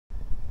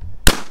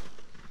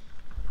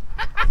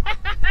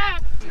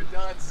You're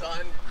done, son.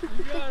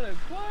 You got a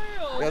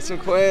quail. Got some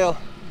quail.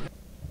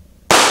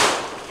 Got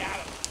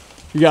him.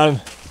 You got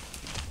him.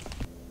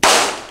 I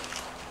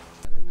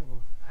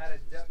had a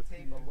duct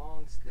tape a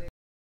long stick.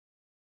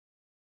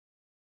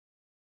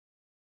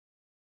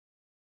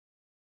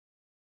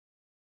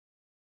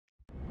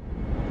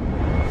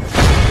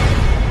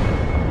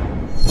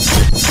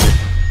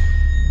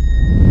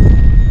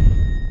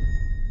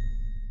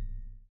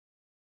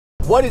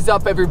 What is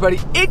up, everybody?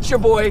 It's your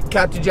boy,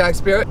 Captain Jack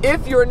Sparrow.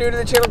 If you're new to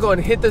the channel, go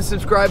and hit the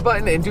subscribe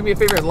button and do me a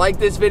favor and like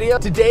this video.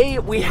 Today,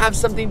 we have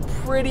something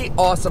pretty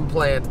awesome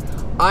planned.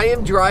 I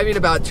am driving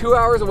about 2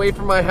 hours away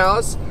from my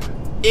house,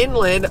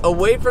 inland,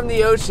 away from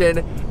the ocean,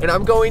 and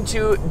I'm going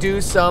to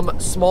do some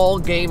small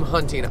game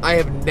hunting. I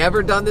have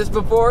never done this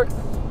before.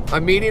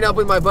 I'm meeting up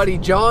with my buddy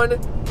John.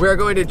 We're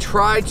going to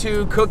try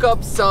to cook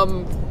up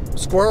some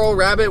squirrel,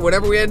 rabbit,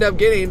 whatever we end up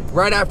getting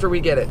right after we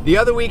get it. The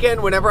other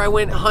weekend, whenever I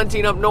went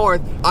hunting up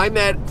north, I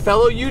met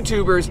fellow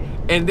YouTubers,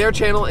 and their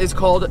channel is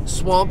called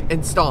Swamp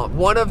and Stomp.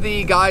 One of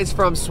the guys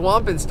from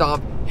Swamp and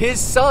Stomp, his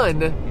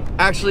son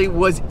actually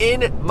was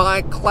in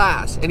my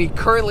class, and he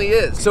currently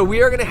is. So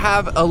we are gonna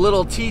have a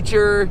little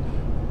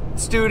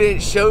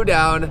teacher-student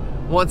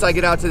showdown once I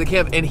get out to the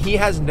camp, and he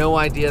has no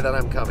idea that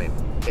I'm coming.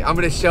 I'm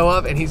gonna show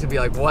up and he's gonna be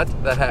like, what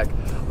the heck?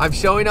 I'm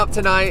showing up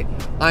tonight.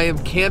 I am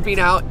camping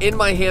out in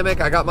my hammock.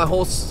 I got my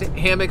whole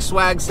hammock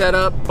swag set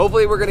up.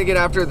 Hopefully we're gonna get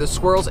after the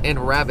squirrels and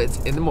rabbits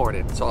in the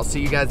morning. So I'll see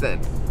you guys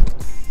then.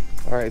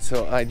 All right,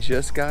 so I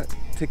just got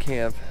to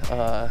camp.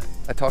 I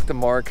talked to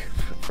Mark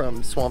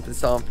from Swamp and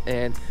Stomp,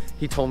 and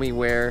he told me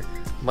where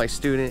my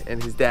student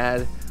and his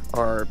dad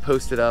are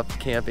posted up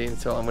camping.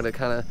 So I'm gonna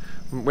kind of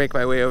make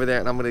my way over there,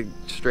 and I'm gonna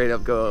straight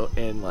up go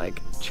and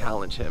like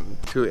challenge him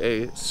to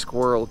a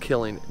squirrel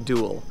killing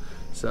duel.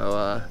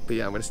 So, but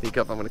yeah, I'm gonna sneak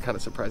up. I'm gonna kind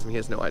of surprise him. He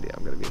has no idea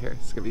I'm gonna be here.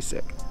 It's gonna be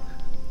sick.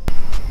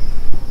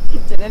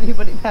 Did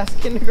anybody pass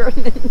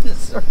kindergarten in this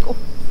circle?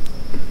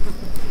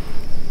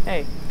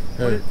 Hey,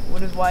 what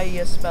does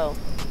YES spell?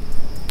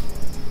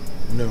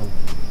 No.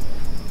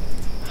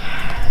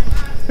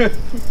 Do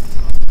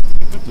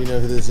you know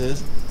who this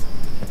is?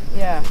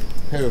 Yeah.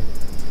 Who?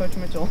 Coach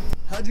Mitchell.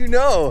 How'd you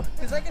know?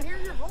 Because I can hear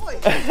your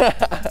voice.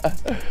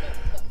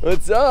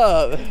 What's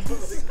up?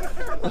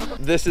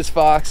 This is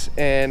Fox,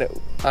 and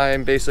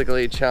I'm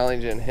basically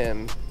challenging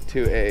him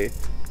to a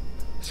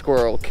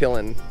squirrel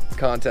killing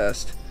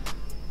contest,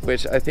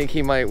 which I think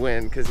he might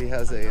win because he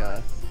has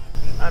a...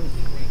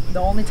 The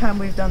only time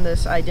we've done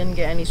this, I didn't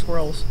get any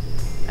squirrels,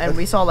 and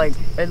we saw like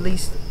at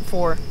least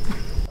 4.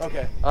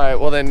 Okay. All right,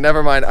 well then,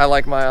 never mind. I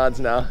like my odds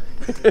now.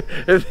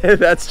 if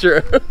that's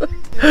true.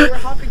 We were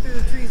hopping through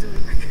the trees and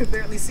we could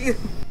barely see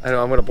them. I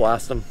know, I'm gonna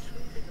blast him.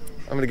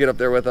 I'm gonna get up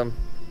there with him.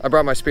 I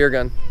brought my spear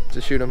gun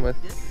to shoot him with.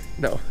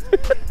 No.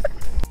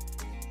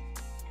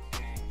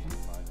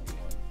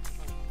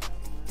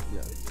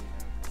 Yeah,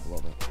 I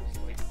love it.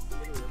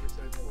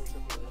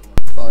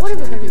 Oh, you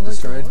ready to get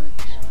destroyed?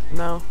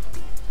 No.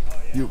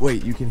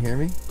 Wait, you can hear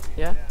me?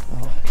 Yeah.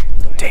 Oh,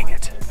 dang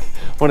it.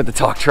 Wanted to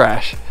talk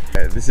trash.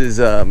 Right, this is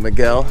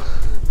Miguel.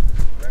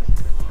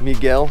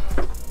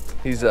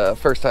 He's a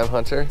first-time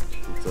hunter.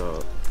 What's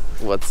up?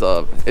 What's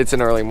up? It's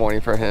an early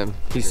morning for him.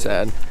 He's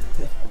sad.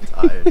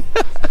 I'm tired.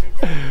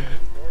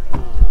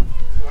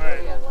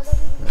 Alright.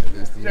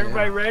 Is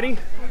everybody ready?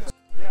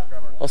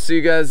 I'll see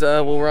you guys.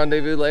 We'll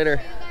rendezvous later.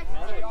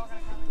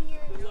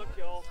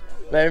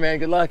 Later, man.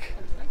 Good luck.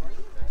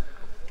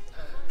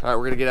 All right,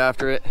 we're gonna get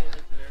after it.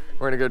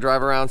 We're gonna go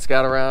drive around,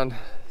 scout around,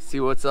 see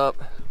what's up,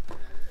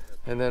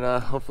 and then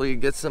hopefully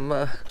get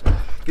some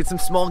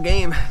small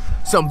game,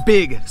 some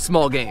big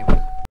small game.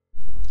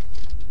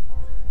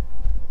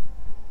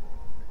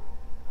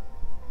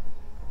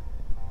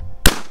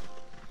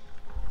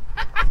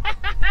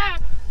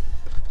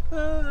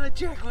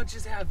 Jack, what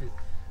just happened?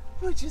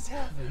 What just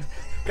happened?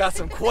 Got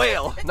some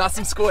quail, not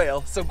some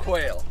squail, some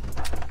quail.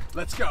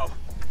 Let's go.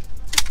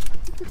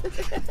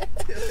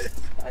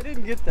 I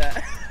didn't get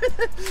that.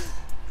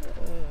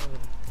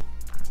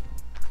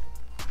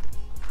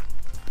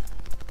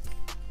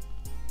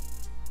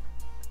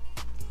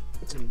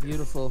 It's a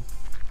beautiful,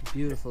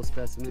 beautiful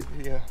specimen.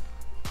 Yeah.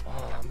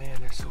 Oh man,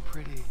 they're so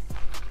pretty.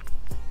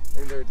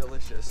 And they're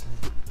delicious.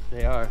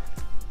 They are.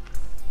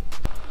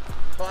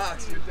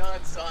 Fox, you're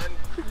done, son.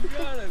 You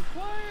got a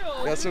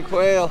quail. Got some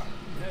quail.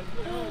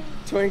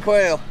 Twin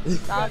quail.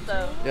 Not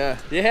though. Yeah.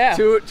 Yeah.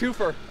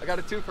 Twofer. I got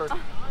a twofer.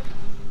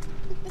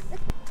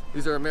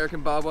 These are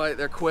American bobwhite.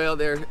 They're quail.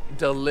 They're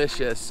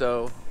delicious.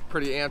 So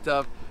pretty amped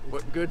up.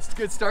 Good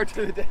start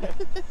to the day.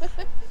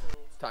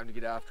 It's time to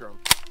get after them.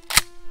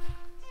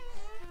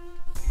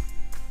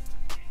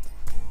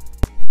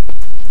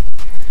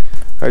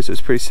 All right, so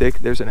it's pretty sick.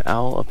 There's an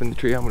owl up in the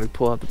tree. I'm gonna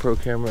pull out the pro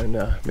camera and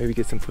maybe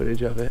get some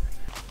footage of it.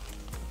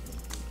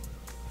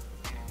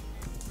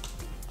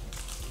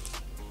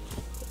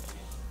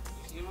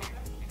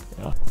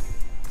 Yeah.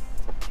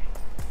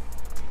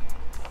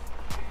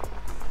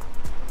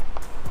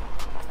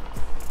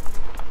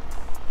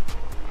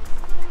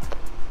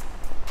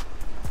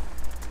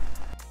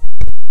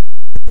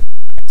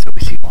 So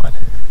we see one.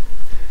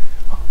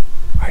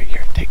 Alright,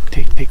 here,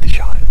 take the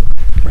shot.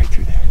 Right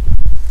through there.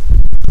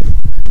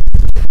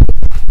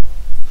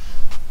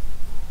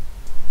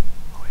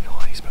 Oh wait,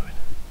 hold on, he's moving.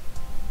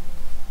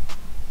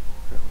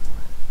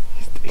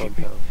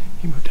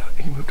 He moved out.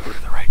 He moved over to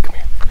the right. Come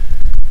here.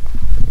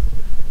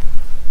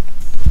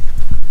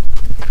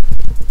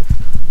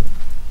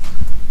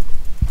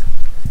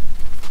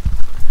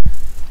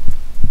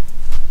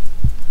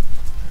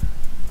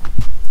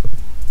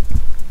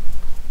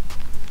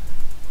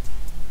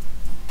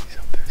 He's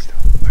up there still.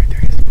 Right there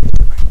he is.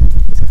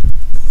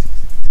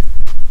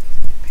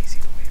 He's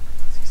facing away from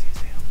us. You see his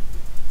tail?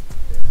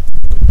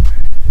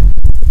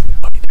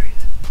 Oh, there he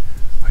is.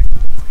 Right. Oh,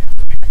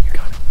 yeah. You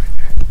got it. Right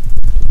there.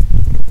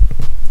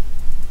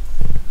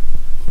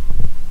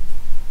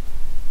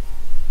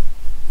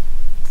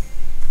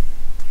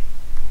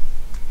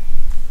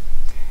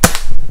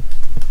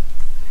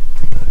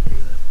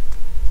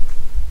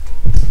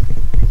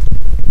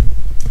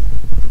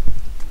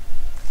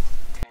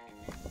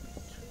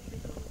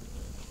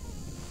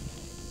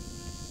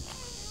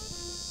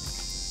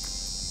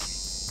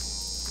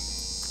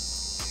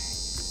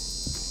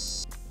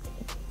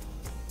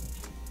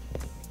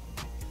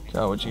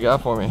 John, what you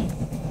got for me?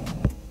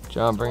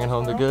 John, bringing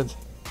home the goods.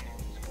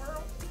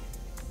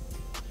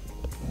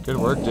 Good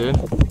work, dude.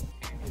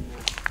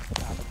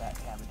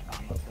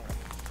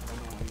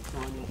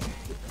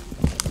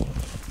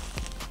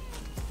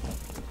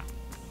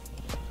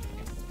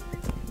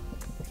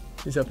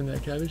 He's up in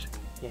that cabbage?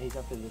 Yeah, he's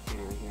up in this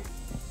one right here.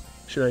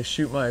 Should I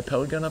shoot my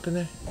pellet gun up in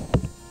there?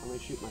 I'm gonna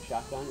shoot my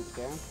shotgun and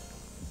scare him.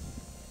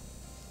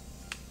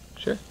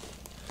 Sure.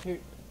 Here,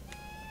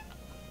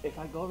 if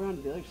I go around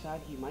to the other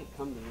side, he might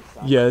come to this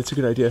side. Yeah, that's a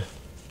good idea.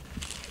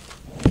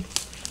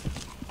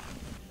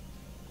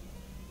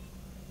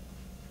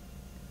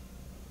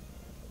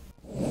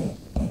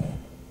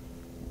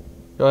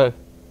 Go ahead.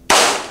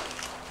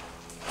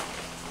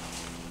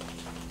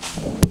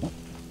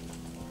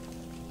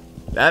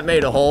 That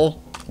made a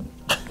hole.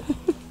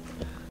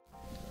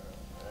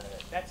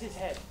 That's his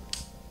head.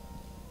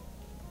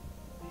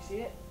 Do you see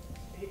it?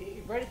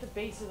 Right at the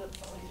base of the...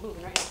 Oh, he's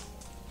moving right now.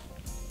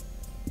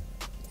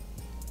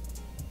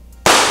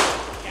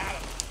 Got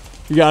him.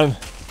 You got him.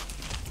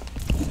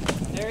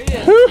 There he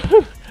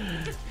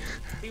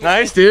is.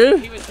 Nice, dude.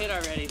 He was hit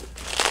already.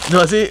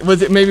 Was he?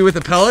 Was it maybe with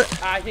a pellet?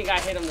 I think I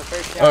hit him the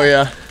first shot. Oh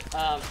yeah.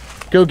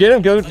 Go get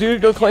him. Go,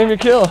 dude. Go claim your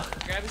kill.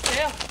 Grab his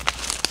tail.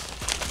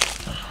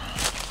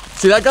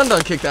 See, that gun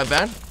don't kick that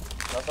bad.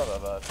 That's not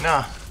that bad.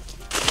 Nah.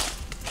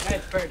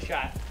 That's bird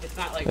shot. It's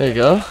not like There you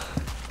go.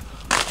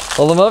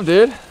 Hold him up,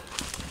 dude.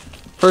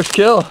 First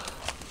kill.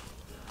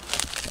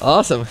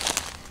 Awesome.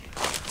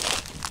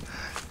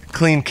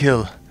 Clean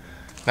kill.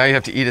 Now you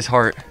have to eat his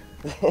heart.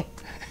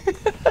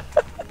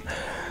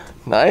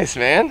 Nice,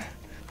 man.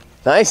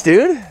 Nice,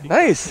 dude.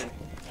 Nice.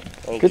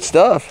 Good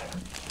stuff.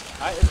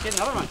 All right, let's get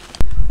another one.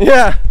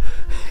 Yeah.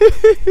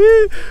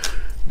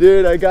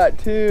 Dude, I got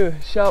two.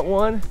 Shot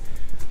one.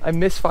 I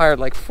misfired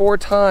like 4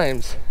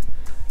 times.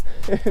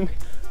 And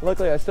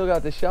luckily I still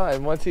got the shot.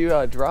 And once he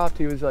dropped,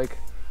 he was like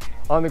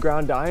on the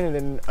ground dying. And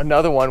then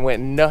another one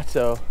went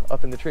nutso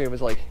up in the tree. It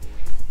was like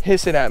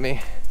hissing at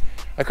me.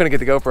 I couldn't get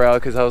the GoPro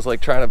out because I was like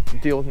trying to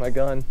deal with my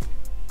gun.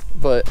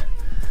 But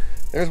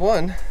there's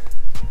one.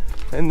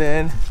 And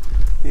then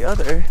the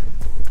other,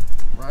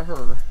 right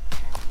here.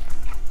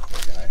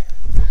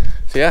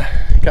 So yeah,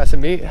 got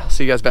some meat. I'll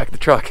see you guys back at the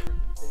truck.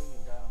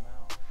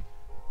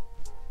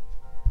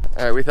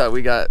 All right, we thought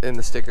we got in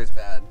the stickers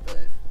bad,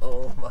 but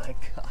oh my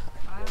God.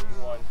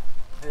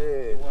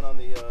 Hey.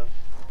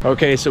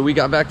 Okay, so we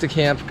got back to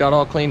camp, got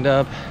all cleaned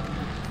up.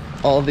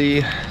 All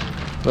the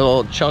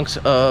little chunks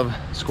of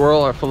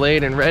squirrel are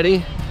filleted and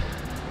ready.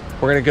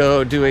 We're gonna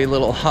go do a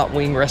little hot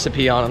wing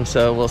recipe on them,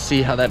 so we'll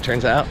see how that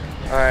turns out.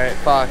 All right,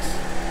 Fox.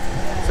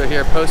 So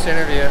here, post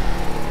interview.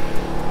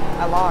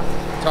 I lost.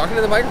 Talking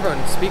to the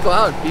microphone, speak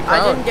loud, be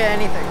proud. I didn't get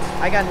anything.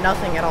 I got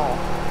nothing at all.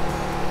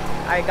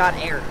 I got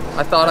air.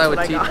 I thought That's I would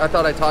what teach. I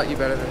thought I taught you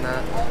better than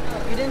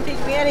that. You didn't teach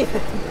me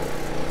anything.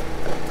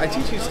 I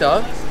teach you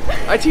stuff.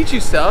 I teach you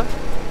stuff.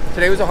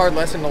 Today was a hard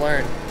lesson to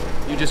learn.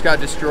 You just got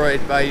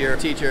destroyed by your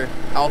teacher,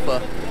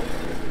 Alpha.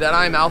 That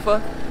I'm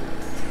Alpha?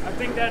 I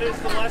think that is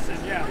the lesson,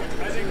 yeah.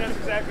 I think that's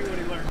exactly what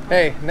he learned.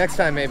 Hey, next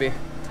time maybe.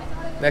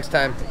 Next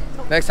time.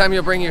 Next time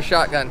you'll bring your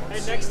shotgun.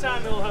 Hey, next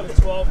time he'll have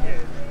a 12 gauge.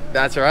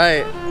 That's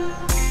right.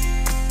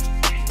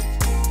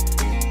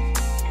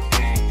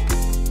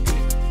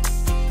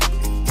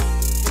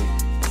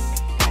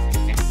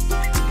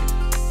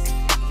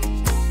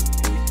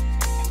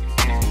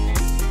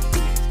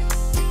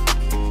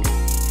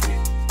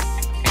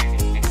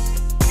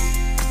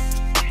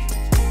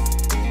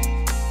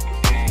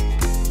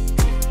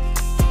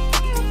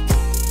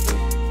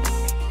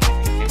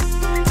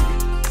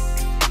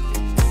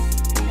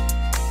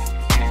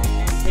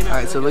 All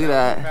right, so look at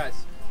that.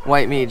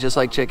 White meat, just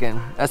like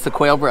chicken. That's the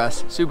quail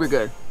breast. Super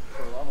good.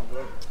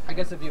 I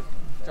guess if you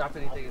drop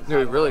anything inside.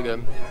 Dude, really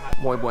good.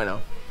 Muy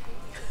bueno.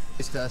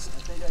 Taste test.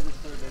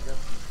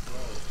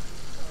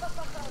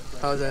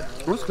 How was that?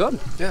 It was good.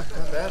 Yeah,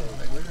 not bad.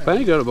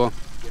 Very good.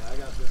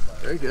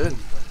 Very good.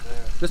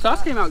 The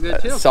sauce came out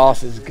good too.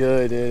 Sauce is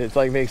good, dude. It's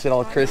like makes it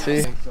all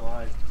crispy.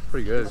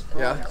 Pretty good.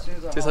 Yeah.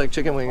 Tastes like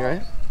chicken wing,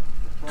 right?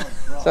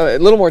 So a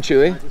little more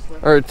chewy,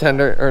 or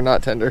tender, or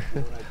not tender.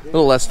 A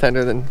little less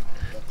tender than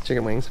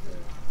chicken wings.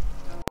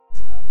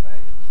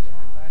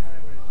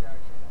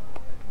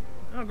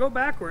 Oh, go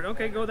backward.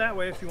 Okay, go that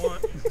way if you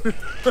want.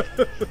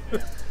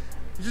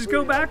 You just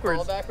go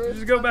backwards. You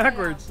just go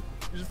backwards.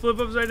 You just flip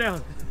upside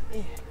down.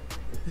 You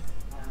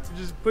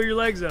just put your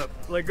legs up.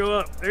 Like, go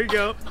up. There you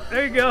go.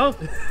 There you go.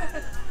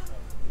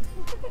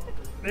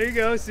 There you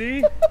go.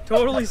 See?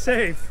 Totally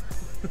safe.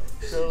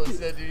 Totally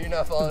said, dude, you're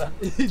not falling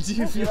out. Do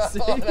you feel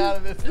safe? Out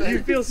of this thing. Do you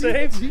feel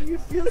safe? Do you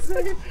feel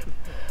safe?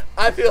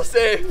 I feel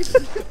safe.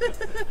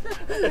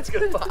 It's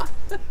gonna pop.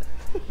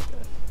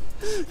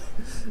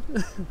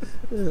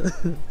 That's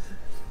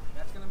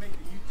gonna make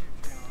a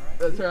YouTube channel, right?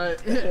 That's right.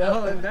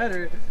 Oh, and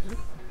better.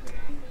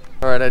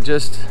 All right, I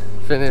just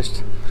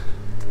finished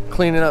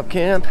cleaning up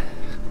camp.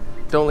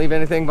 Don't leave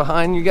anything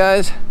behind, you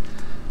guys.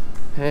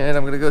 And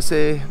I'm gonna go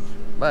say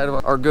bye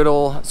to our good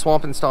old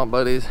Swamp and Stomp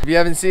buddies. If you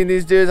haven't seen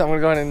these dudes, I'm gonna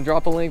go ahead and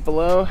drop a link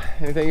below.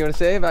 Anything you wanna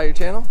say about your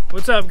channel?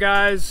 What's up,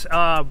 guys?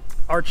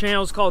 Our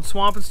channel is called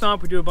Swamp and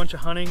Stomp. We do a bunch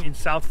of hunting in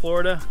South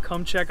Florida.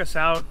 Come check us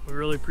out. We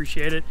really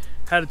appreciate it.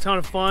 Had a ton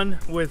of fun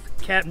with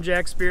Captain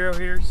Jack Sparrow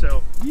here,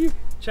 so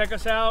check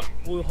us out.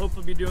 We'll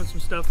hopefully be doing some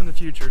stuff in the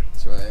future.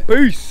 That's right.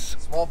 Peace.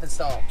 Swamp and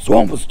Stomp.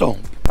 Swamp and Stomp.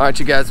 All right,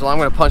 you guys, well, I'm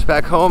gonna punch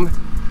back home.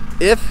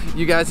 If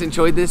you guys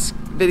enjoyed this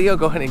video,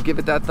 go ahead and give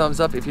it that thumbs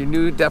up. If you're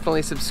new,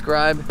 definitely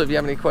subscribe. If you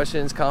have any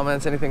questions,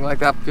 comments, anything like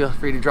that, feel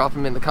free to drop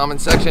them in the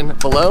comment section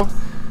below.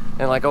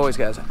 And like always,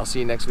 guys, I'll see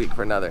you next week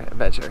for another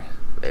adventure.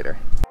 Later.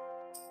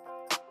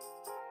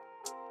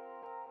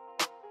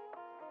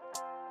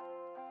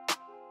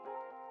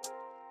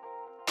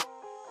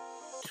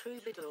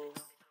 Troubadour.